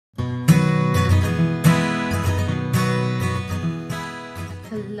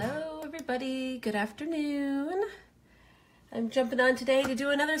everybody, good afternoon. I'm jumping on today to do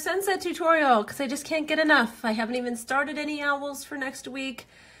another sunset tutorial because I just can't get enough. I haven't even started any owls for next week.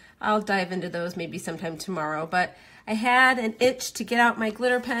 I'll dive into those maybe sometime tomorrow, but I had an itch to get out my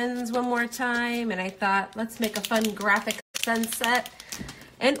glitter pens one more time, and I thought, let's make a fun graphic sunset.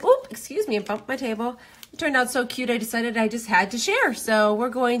 And, oh, excuse me, I bumped my table. It turned out so cute, I decided I just had to share. So we're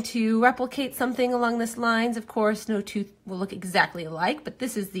going to replicate something along this lines. Of course, no two will look exactly alike, but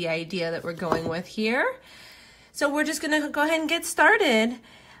this is the idea that we're going with here. So we're just gonna go ahead and get started.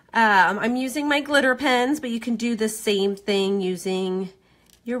 I'm using my glitter pens, but you can do the same thing using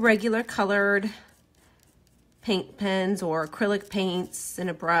your regular colored paint pens or acrylic paints and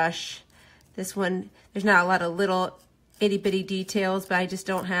a brush. This one, there's not a lot of little itty bitty details, but I just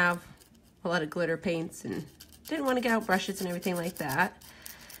don't have a lot of glitter paints and didn't want to get out brushes and everything like that.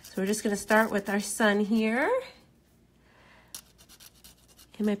 So we're just going to start with our sun here.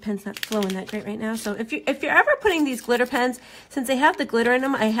 And my pen's not flowing that great right now. So if you're ever putting these glitter pens, since they have the glitter in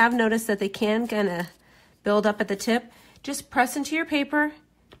them, I have noticed that they can kind of build up at the tip. Just press into your paper,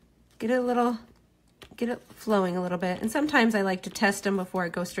 get it flowing a little bit. And sometimes I like to test them before I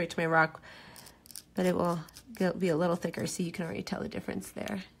go straight to my rock, but it'll be a little thicker, so you can already tell the difference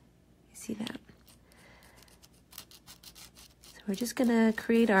there. You see that? So we're just gonna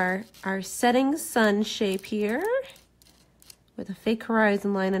create our setting sun shape here with a fake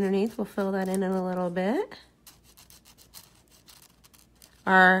horizon line underneath. We'll fill that in a little bit.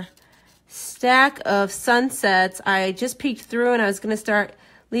 Our stack of sunsets, I just peeked through and I was gonna start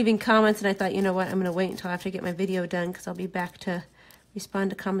leaving comments, and I thought, you know what, I'm gonna wait until after I get my video done because I'll be back to respond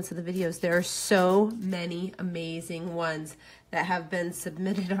to comments of the videos. There are so many amazing ones that have been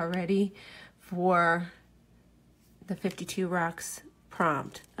submitted already for the 52 Rocks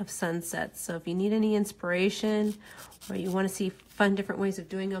prompt of sunsets. So if you need any inspiration or you want to see fun different ways of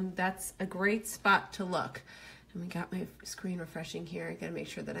doing them, that's a great spot to look. And we got my screen refreshing here. I gotta make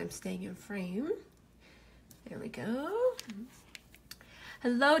sure that I'm staying in frame. There we go.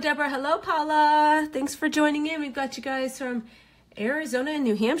 Hello, Deborah. Hello, Paula. Thanks for joining in. We've got you guys from Arizona and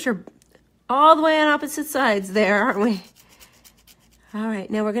New Hampshire, all the way on opposite sides there, aren't we? All right,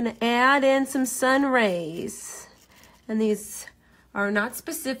 now we're gonna add in some sun rays. And these are not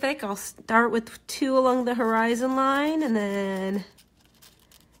specific. I'll start with 2 along the horizon line, and then,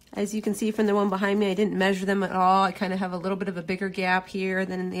 as you can see from the one behind me, I didn't measure them at all. I kind of have a little bit of a bigger gap here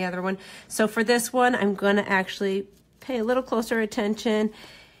than in the other one. So for this one, I'm gonna actually pay a little closer attention.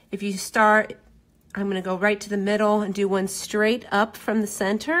 If you start, I'm gonna go right to the middle and do one straight up from the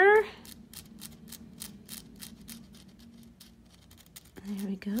center. There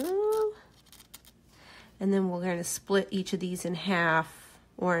we go. And then we're gonna split each of these in half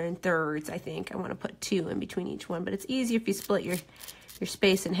or in thirds, I think. I wanna put 2 in between each one, but it's easier if you split your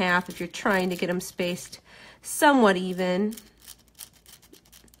space in half if you're trying to get them spaced somewhat even.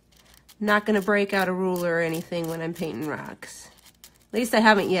 Not gonna break out a ruler or anything when I'm painting rocks. At least I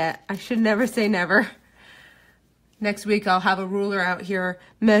haven't yet. I should never say never. Next week I'll have a ruler out here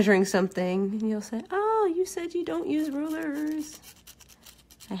measuring something, and you'll say, oh, you said you don't use rulers.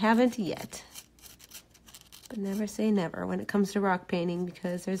 I haven't yet. But never say never when it comes to rock painting,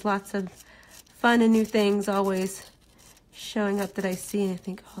 because there's lots of fun and new things always showing up that I see, and I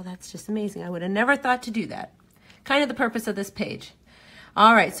think, oh, that's just amazing. I would have never thought to do that. Kind of the purpose of this page.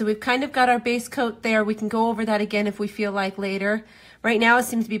 All right, so we've kind of got our base coat there. We can go over that again if we feel like later. Right now it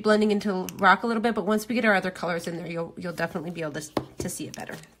seems to be blending into rock a little bit, but once we get our other colors in there, you'll definitely be able to see it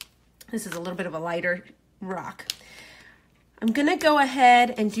better. This is a little bit of a lighter rock. I'm gonna go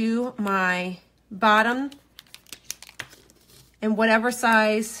ahead and do my bottom in whatever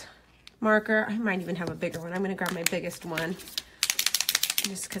size marker. I might even have a bigger one. I'm gonna grab my biggest one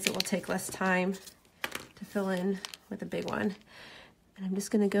just because it will take less time to fill in with a big one. And I'm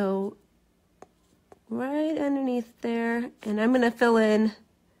just gonna go right underneath there, and I'm gonna fill in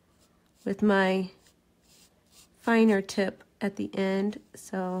with my finer tip at the end.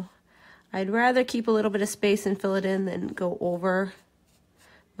 So I'd rather keep a little bit of space and fill it in than go over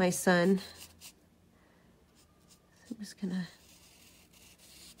my sun. So I'm just gonna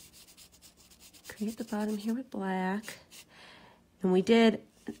create the bottom here with black. And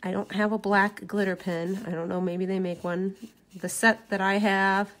I don't have a black glitter pen. I don't know, maybe they make one. The set that I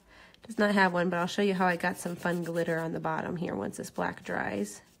have does not have one, but I'll show you how I got some fun glitter on the bottom here once this black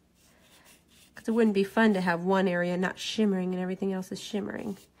dries. Because it wouldn't be fun to have one area not shimmering and everything else is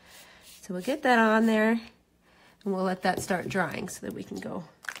shimmering. So we'll get that on there, and we'll let that start drying so that we can go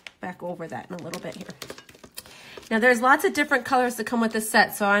back over that in a little bit here. Now there's lots of different colors that come with the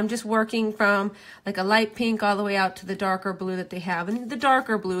set, so I'm just working from like a light pink all the way out to the darker blue that they have. And the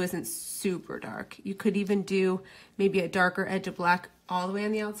darker blue isn't super dark. You could even do maybe a darker edge of black all the way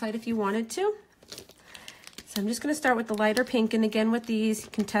on the outside if you wanted to. So I'm just going to start with the lighter pink, and again with these, you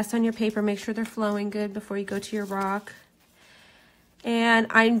can test on your paper, make sure they're flowing good before you go to your rock. And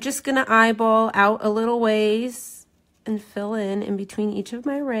I'm just going to eyeball out a little ways and fill in between each of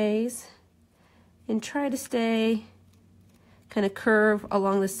my rays. And try to stay kind of curve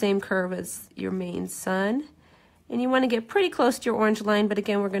along the same curve as your main sun. And you want to get pretty close to your orange line, but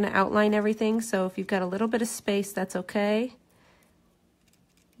again, we're going to outline everything. So if you've got a little bit of space, that's okay.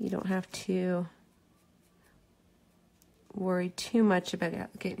 You don't have to worry too much about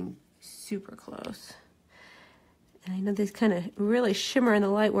getting super close. And I know these kind of really shimmer in the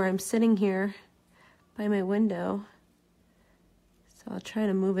light where I'm sitting here by my window. So I'll try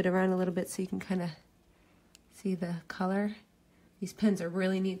to move it around a little bit so you can kind of see the color. These pens are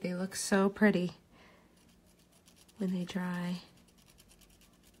really neat. They look so pretty when they dry.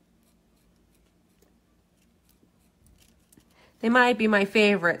 They might be my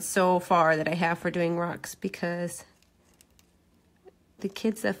favorite so far that I have for doing rocks, because the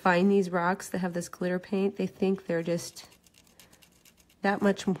kids that find these rocks that have this glitter paint, they think they're just that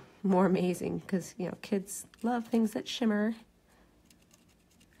much more amazing, because, you know, kids love things that shimmer.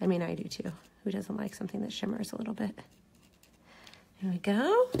 I mean, I do too. Who doesn't like something that shimmers a little bit? There we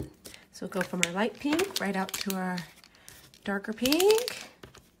go. So we'll go from our light pink right out to our darker pink.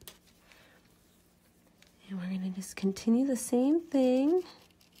 And we're going to just continue the same thing.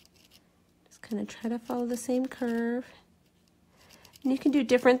 Just kind of try to follow the same curve. And you can do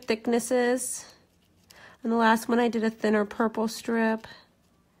different thicknesses. On the last one, I did a thinner purple strip,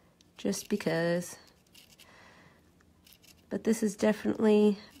 just because. But this is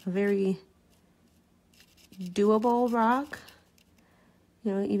definitely a very doable rock.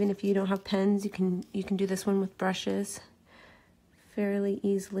 You know, even if you don't have pens, you can do this one with brushes fairly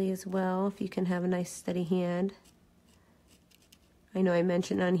easily as well, if you can have a nice steady hand. I know I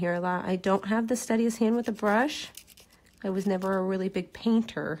mentioned on here a lot, I don't have the steadiest hand with a brush. I was never a really big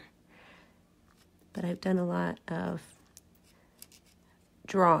painter, but I've done a lot of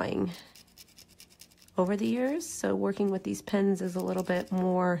drawing over the years, so working with these pens is a little bit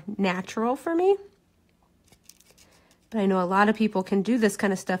more natural for me. But I know a lot of people can do this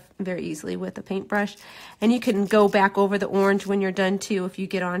kind of stuff very easily with a paintbrush. And you can go back over the orange when you're done too, if you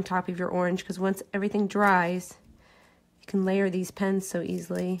get on top of your orange, because once everything dries, you can layer these pens so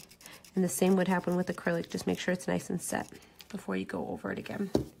easily. And the same would happen with acrylic. Just make sure it's nice and set before you go over it again.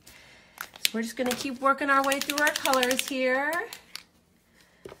 So we're just going to keep working our way through our colors here.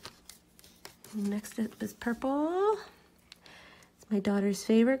 Next up is purple. It's my daughter's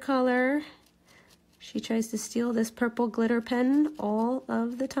favorite color. She tries to steal this purple glitter pen all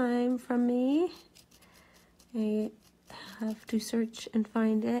of the time from me. I have to search and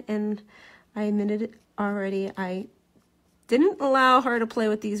find it, and I admitted it already. I didn't allow her to play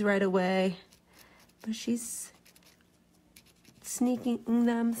with these right away, but she's sneaking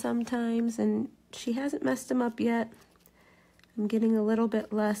them sometimes, and she hasn't messed them up yet. I'm getting a little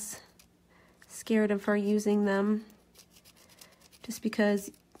bit less scared of her using them, just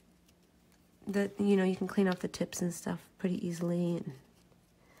because you know, you can clean off the tips and stuff pretty easily. And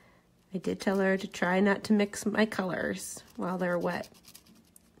I did tell her to try not to mix my colors while they're wet,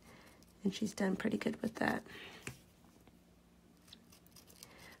 and she's done pretty good with that.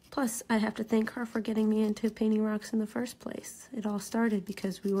 Plus, I have to thank her for getting me into painting rocks in the first place. It all started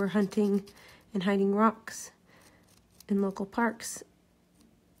because we were hunting and hiding rocks in local parks.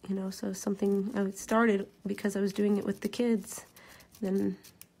 You know, so something I started because I was doing it with the kids. Then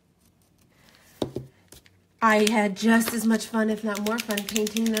I had just as much fun, if not more fun,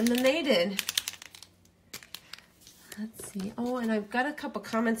 painting them than they did. Let's see. Oh, and I've got a couple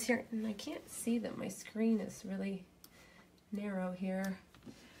comments here, and I can't see them. My screen is really narrow here.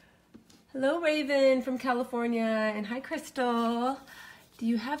 Hello, Raven from California, and hi, Crystal. Do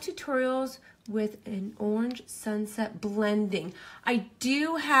you have tutorials with an orange sunset blending? I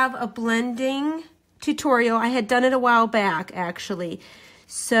do have a blending tutorial. I had done it a while back, actually.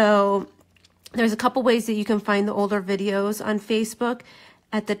 So there's a couple ways that you can find the older videos on Facebook.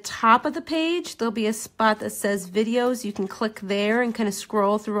 At the top of the page, there'll be a spot that says videos. You can click there and kind of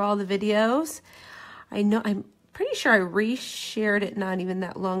scroll through all the videos. I'm pretty sure I reshared it not even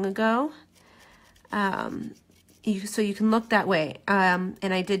that long ago. So you can look that way. And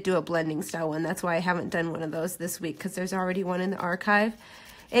I did do a blending style one. That's why I haven't done one of those this week, because there's already one in the archive.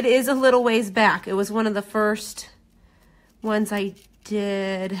 It is a little ways back. It was one of the first ones I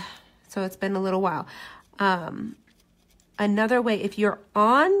did, so it's been a little while. another way, if you're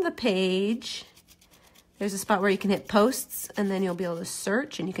on the page, there's a spot where you can hit posts, and then you'll be able to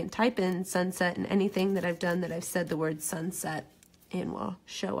search, and you can type in sunset, and anything that I've done that I've said the word sunset in will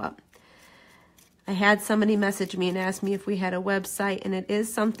show up. I had somebody message me and ask me if we had a website, and it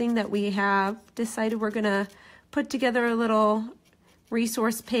is something that we have decided we're gonna put together a little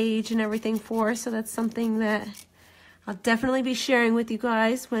resource page and everything for. So that's something that I'll definitely be sharing with you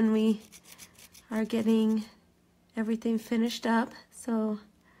guys when we are getting everything finished up. So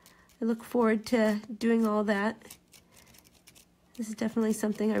I look forward to doing all that. This is definitely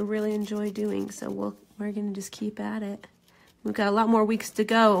something I really enjoy doing, so we're going to just keep at it. We've got a lot more weeks to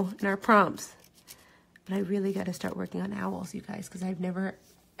go in our prompts, but I really got to start working on owls, you guys, because I've never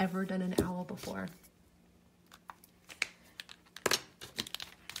ever done an owl before.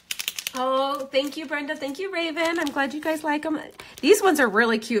 Oh, thank you, Brenda. Thank you, Raven. I'm glad you guys like them. These ones are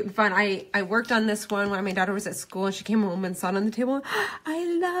really cute and fun. I worked on this one when my daughter was at school, and she came home and saw it on the table. I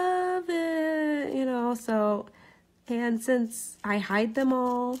love it, you know, so, and since I hide them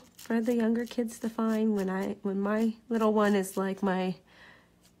all for the younger kids to find, when my little one is like my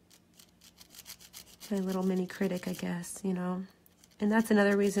little mini critic, I guess, you know, and that's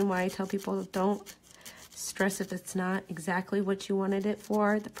another reason why I tell people don't stress if it's not exactly what you wanted it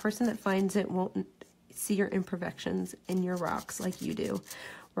for. The person that finds it won't see your imperfections in your rocks like you do.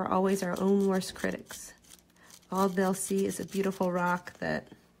 We're always our own worst critics. All they'll see is a beautiful rock that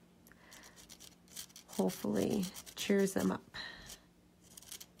hopefully cheers them up.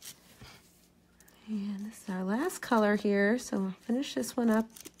 And this is our last color here, so we'll finish this one up,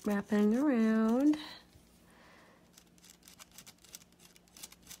 wrapping around.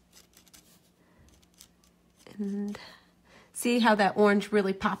 And see how that orange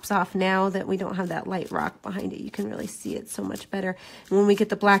really pops off now that we don't have that light rock behind it. You can really see it so much better. And when we get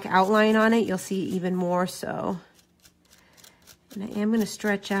the black outline on it, you'll see even more so. And I am going to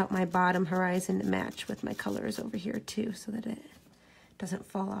stretch out my bottom horizon to match with my colors over here too, so that it doesn't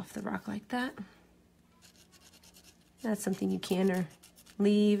fall off the rock like that. That's something you can or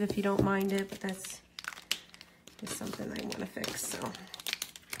leave if you don't mind it, but that's just something I want to fix. So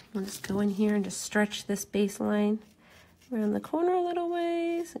I'll just go in here and just stretch this baseline around the corner a little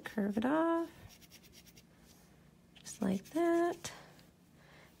ways and curve it off. Just like that.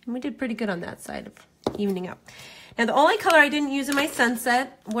 And we did pretty good on that side of evening up. Now the only color I didn't use in my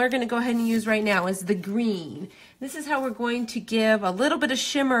sunset, we're going to go ahead and use right now, is the green. This is how we're going to give a little bit of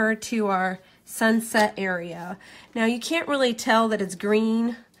shimmer to our sunset area. Now you can't really tell that it's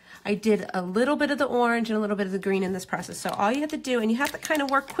green. I did a little bit of the orange and a little bit of the green in this process. So all you have to do, and you have to kind of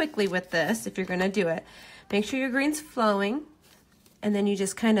work quickly with this if you're going to do it, make sure your green's flowing, and then you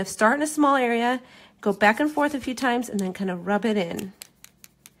just kind of start in a small area, go back and forth a few times, and then kind of rub it in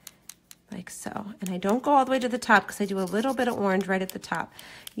like so. And I don't go all the way to the top because I do a little bit of orange right at the top.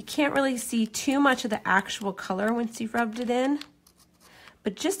 You can't really see too much of the actual color once you've rubbed it in,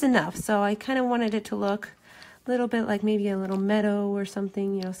 but just enough. So I kind of wanted it to look a little bit like maybe a little meadow or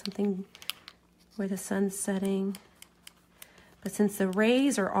something, you know, something where the sun's setting. But since the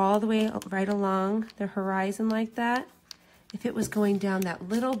rays are all the way right along the horizon like that, if it was going down, that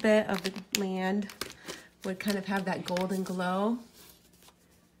little bit of the land would kind of have that golden glow.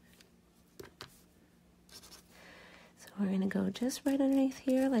 So we're going to go just right underneath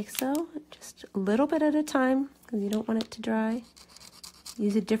here like so, just a little bit at a time because you don't want it to dry.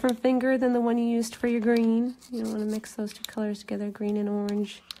 Use a different finger than the one you used for your green. You don't want to mix those two colors together, green and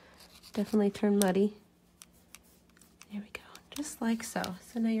orange. Definitely turn muddy. There we go, just like so.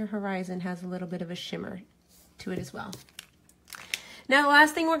 So now your horizon has a little bit of a shimmer to it as well. Now the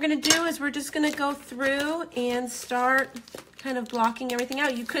last thing we're going to do is we're just going to go through and start kind of blocking everything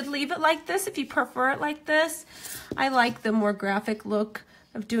out. You could leave it like this if you prefer it like this. I like the more graphic look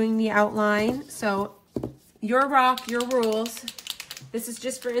of doing the outline. So your rock, your rules. This is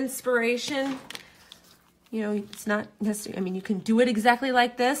just for inspiration. You know, it's not necessarily, I mean, you can do it exactly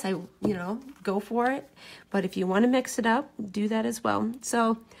like this. You know, go for it. But if you want to mix it up, do that as well.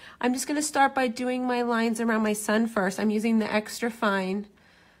 So I'm just going to start by doing my lines around my sun first. I'm using the extra fine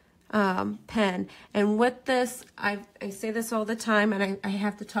pen. And with this, I say this all the time, and I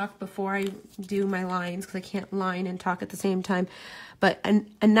have to talk before I do my lines because I can't line and talk at the same time. But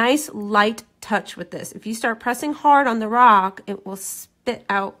a nice light touch with this. If you start pressing hard on the rock, it will spit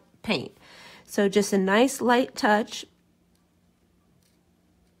out paint. So just a nice light touch.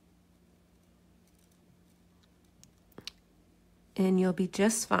 And you'll be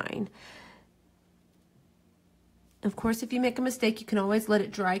just fine. Of course, if you make a mistake, you can always let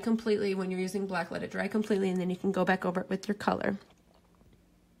it dry completely. When you're using black, let it dry completely, and then you can go back over it with your color.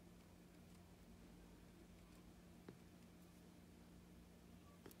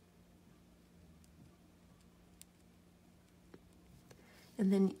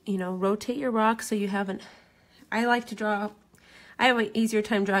 And then, you know, rotate your rock so you haven't, I like to draw, I have an easier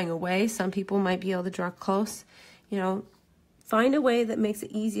time drawing away. Some people might be able to draw close. You know, find a way that makes it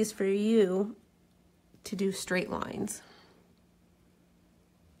easiest for you to do straight lines.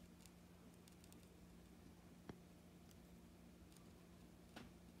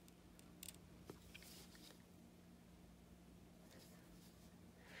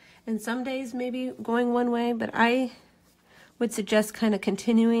 And some days maybe going one way, but I would suggest kind of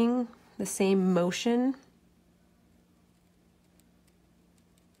continuing the same motion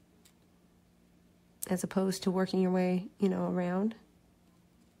as opposed to working your way, you know, around.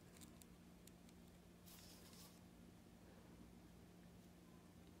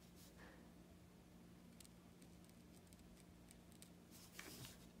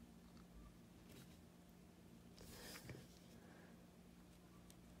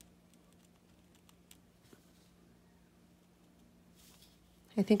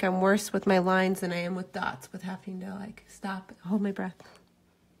 I think I'm worse with my lines than I am with dots, with having to like stop, hold my breath.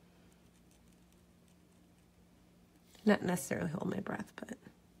 Not necessarily hold my breath, but.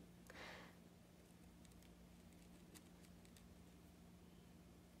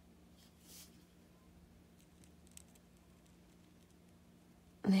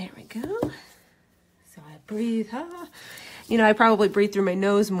 There we go. So I breathe. You know, I probably breathe through my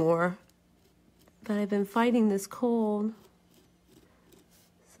nose more, but I've been fighting this cold.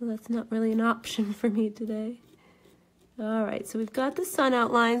 So that's not really an option for me today. All right, so we've got the sun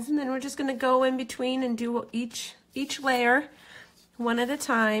outlines, and then we're just gonna go in between and do each layer one at a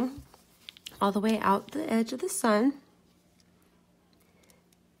time, all the way out the edge of the sun.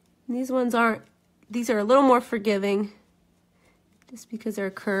 And these are a little more forgiving just because they're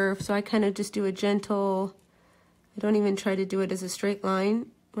curved. So I kind of just do a gentle, I don't even try to do it as a straight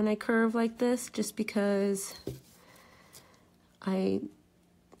line when I curve like this, just because I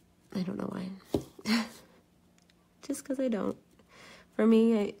don't know why. Just because I don't. For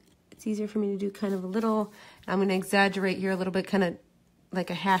me, it's easier for me to do kind of a little, I'm going to exaggerate here a little bit, kind of like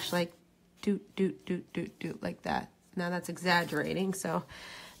a hash, like doot, doot, doot, doot, doot, like that. Now that's exaggerating, so,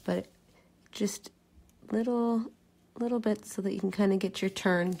 but just little bit so that you can kind of get your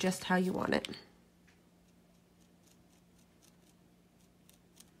turn just how you want it.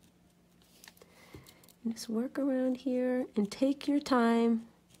 And just work around here and take your time.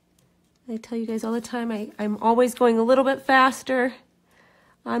 I tell you guys all the time, I'm always going a little bit faster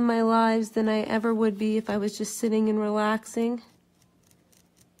on my lives than I ever would be if I was just sitting and relaxing.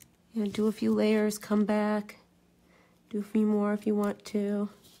 You know, do a few layers, come back, do a few more if you want to.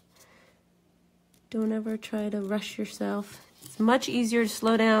 Don't ever try to rush yourself. It's much easier to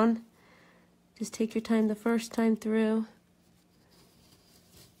slow down. Just take your time the first time through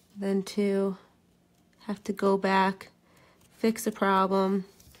than to have to go back, fix a problem,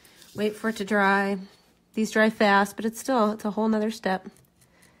 wait for it to dry. These dry fast, but it's a whole nother step.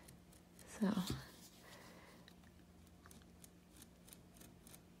 So.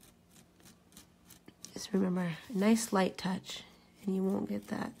 Just remember, a nice light touch, and you won't get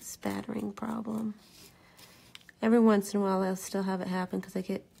that spattering problem. Every once in a while, I'll still have it happen because I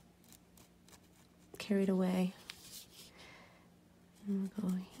get carried away. And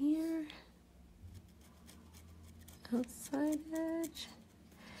we'll go here. Outside edge.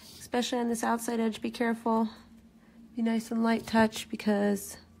 Especially on this outside edge, be careful. Be nice and light touch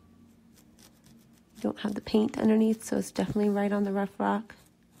because you don't have the paint underneath, so it's definitely right on the rough rock.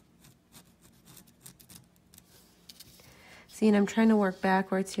 See, and I'm trying to work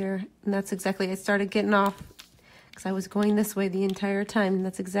backwards here, and that's exactly, I started getting off because I was going this way the entire time, and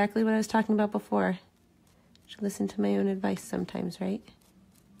that's exactly what I was talking about before. I should listen to my own advice sometimes, right?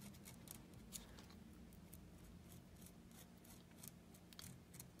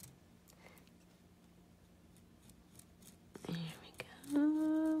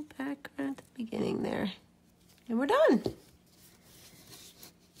 Back at the beginning there, and we're done.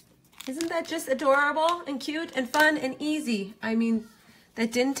 Isn't that just adorable and cute and fun and easy? I mean,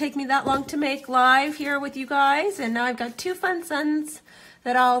 that didn't take me that long to make live here with you guys, and now I've got 2 fun suns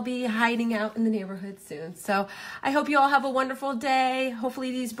that I'll be hiding out in the neighborhood soon. So I hope you all have a wonderful day.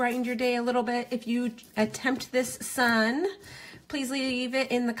 Hopefully these brightened your day a little bit. If you attempt this sun, please leave it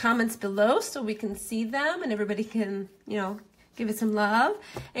in the comments below so we can see them and everybody can, you know, give it some love.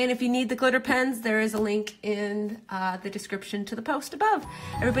 And if you need the glitter pens, there is a link in the description to the post above.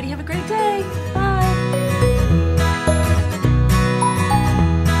 Everybody have a great day. Bye.